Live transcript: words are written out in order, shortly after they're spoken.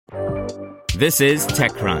This is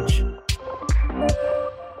TechCrunch.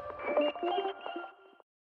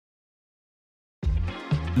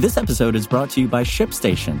 This episode is brought to you by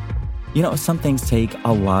ShipStation. You know, some things take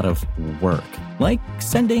a lot of work, like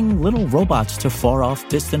sending little robots to far-off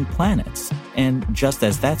distant planets. And just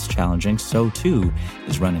as that's challenging, so too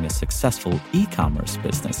is running a successful e-commerce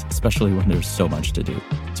business, especially when there's so much to do.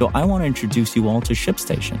 So I want to introduce you all to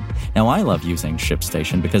ShipStation. Now, I love using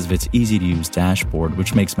ShipStation because of its easy-to-use dashboard,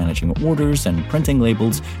 which makes managing orders and printing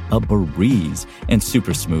labels a breeze and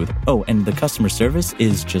super smooth. Oh, and the customer service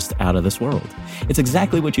is just out of this world. It's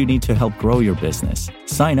exactly what you need to help grow your business.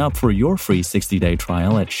 Sign up for your free 60-day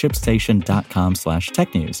trial at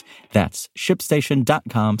shipstation.com/technews. That's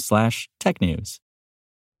shipstation.com/technews.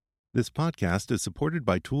 This podcast is supported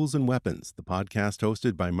by Tools and Weapons, the podcast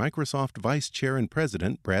hosted by Microsoft Vice Chair and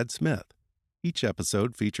President Brad Smith. Each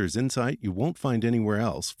episode features insight you won't find anywhere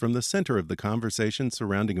else from the center of the conversation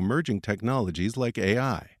surrounding emerging technologies like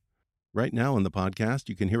AI. Right now in the podcast,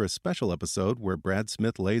 you can hear a special episode where Brad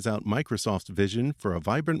Smith lays out Microsoft's vision for a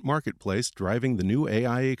vibrant marketplace driving the new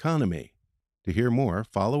AI economy. To hear more,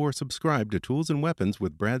 follow or subscribe to Tools and Weapons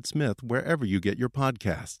with Brad Smith wherever you get your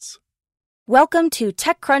podcasts. Welcome to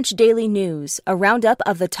TechCrunch Daily News, a roundup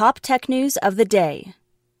of the top tech news of the day.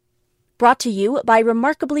 Brought to you by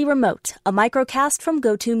Remarkably Remote, a microcast from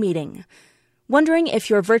GoToMeeting. Wondering if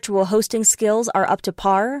your virtual hosting skills are up to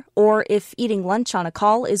par, or if eating lunch on a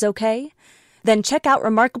call is okay? Then check out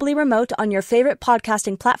Remarkably Remote on your favorite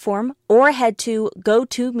podcasting platform, or head to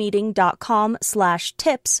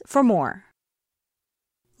gotomeeting.com/tips for more.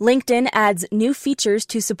 LinkedIn adds new features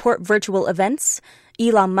to support virtual events,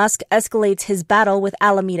 Elon Musk escalates his battle with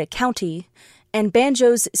Alameda County, and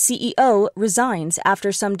Banjo's CEO resigns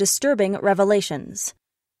after some disturbing revelations.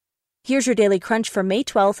 Here's your Daily Crunch for May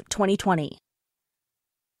 12, 2020.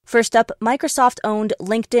 First up, Microsoft-owned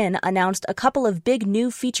LinkedIn announced a couple of big new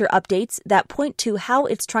feature updates that point to how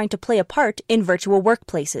it's trying to play a part in virtual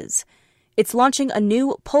workplaces. It's launching a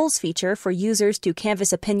new polls feature for users to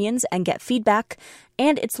canvass opinions and get feedback,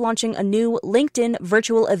 and it's launching a new LinkedIn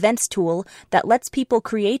virtual events tool that lets people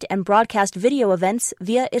create and broadcast video events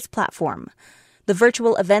via its platform. The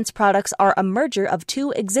virtual events products are a merger of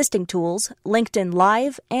two existing tools, LinkedIn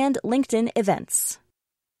Live and LinkedIn Events.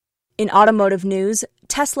 In automotive news,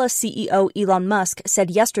 Tesla CEO Elon Musk said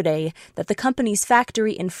yesterday that the company's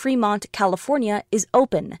factory in Fremont, California is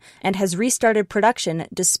open and has restarted production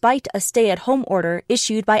despite a stay-at-home order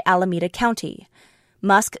issued by Alameda County.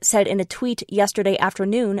 Musk said in a tweet yesterday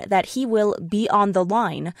afternoon that he will be on the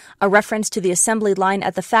line, a reference to the assembly line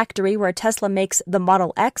at the factory where Tesla makes the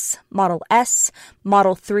Model X, Model S,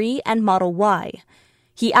 Model 3, and Model Y.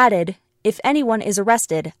 He added, "If anyone is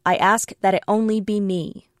arrested, I ask that it only be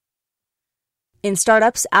me." In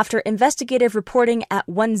startups, after investigative reporting at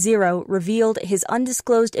 10 revealed his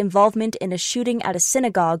undisclosed involvement in a shooting at a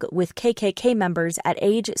synagogue with KKK members at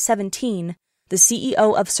age 17, the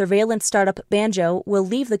CEO of surveillance startup Banjo will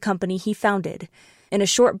leave the company he founded. In a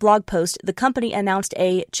short blog post, the company announced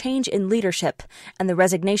a change in leadership and the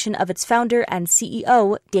resignation of its founder and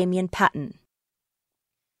CEO, Damian Patton.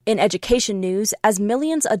 In education news, as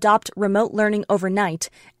millions adopt remote learning overnight,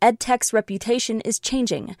 EdTech's reputation is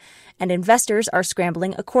changing, and investors are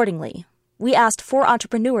scrambling accordingly. We asked 4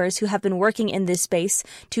 entrepreneurs who have been working in this space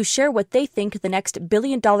to share what they think the next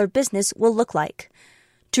billion-dollar business will look like.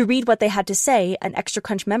 To read what they had to say, an Extra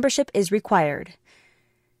Crunch membership is required.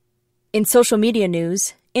 In social media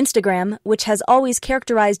news, Instagram, which has always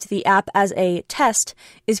characterized the app as a test,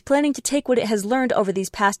 is planning to take what it has learned over these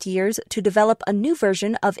past years to develop a new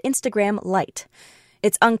version of Instagram Lite.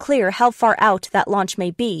 It's unclear how far out that launch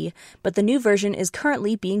may be, but the new version is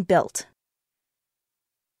currently being built.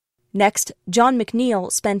 Next, John McNeil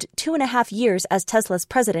spent 2.5 years as Tesla's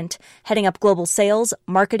president, heading up global sales,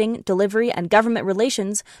 marketing, delivery, and government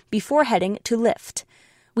relations before heading to Lyft.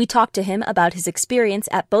 We talked to him about his experience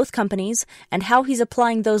at both companies and how he's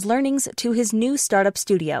applying those learnings to his new startup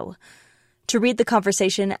studio. To read the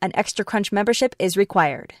conversation, an Extra Crunch membership is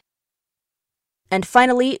required. And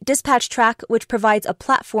finally, DispatchTrack, which provides a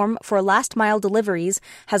platform for last-mile deliveries,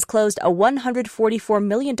 has closed a $144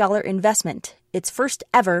 million investment, its first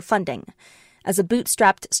ever funding. As a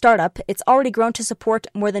bootstrapped startup, it's already grown to support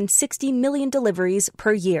more than 60 million deliveries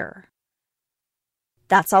per year.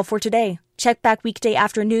 That's all for today. Check back weekday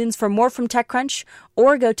afternoons for more from TechCrunch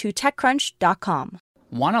or go to TechCrunch.com.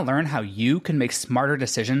 Want to learn how you can make smarter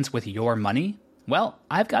decisions with your money? Well,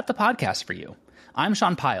 I've got the podcast for you. I'm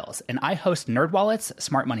Sean Piles, and I host NerdWallet's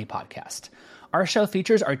Smart Money Podcast. Our show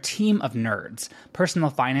features our team of nerds, personal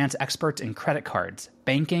finance experts in credit cards,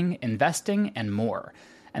 banking, investing, and more.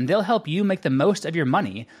 and they'll help you make the most of your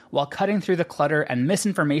money while cutting through the clutter and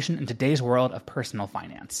misinformation in today's world of personal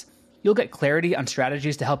finance. You'll get clarity on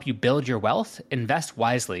strategies to help you build your wealth, invest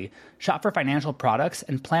wisely, shop for financial products,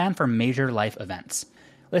 and plan for major life events.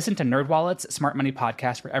 Listen to NerdWallet's Smart Money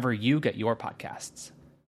Podcast wherever you get your podcasts.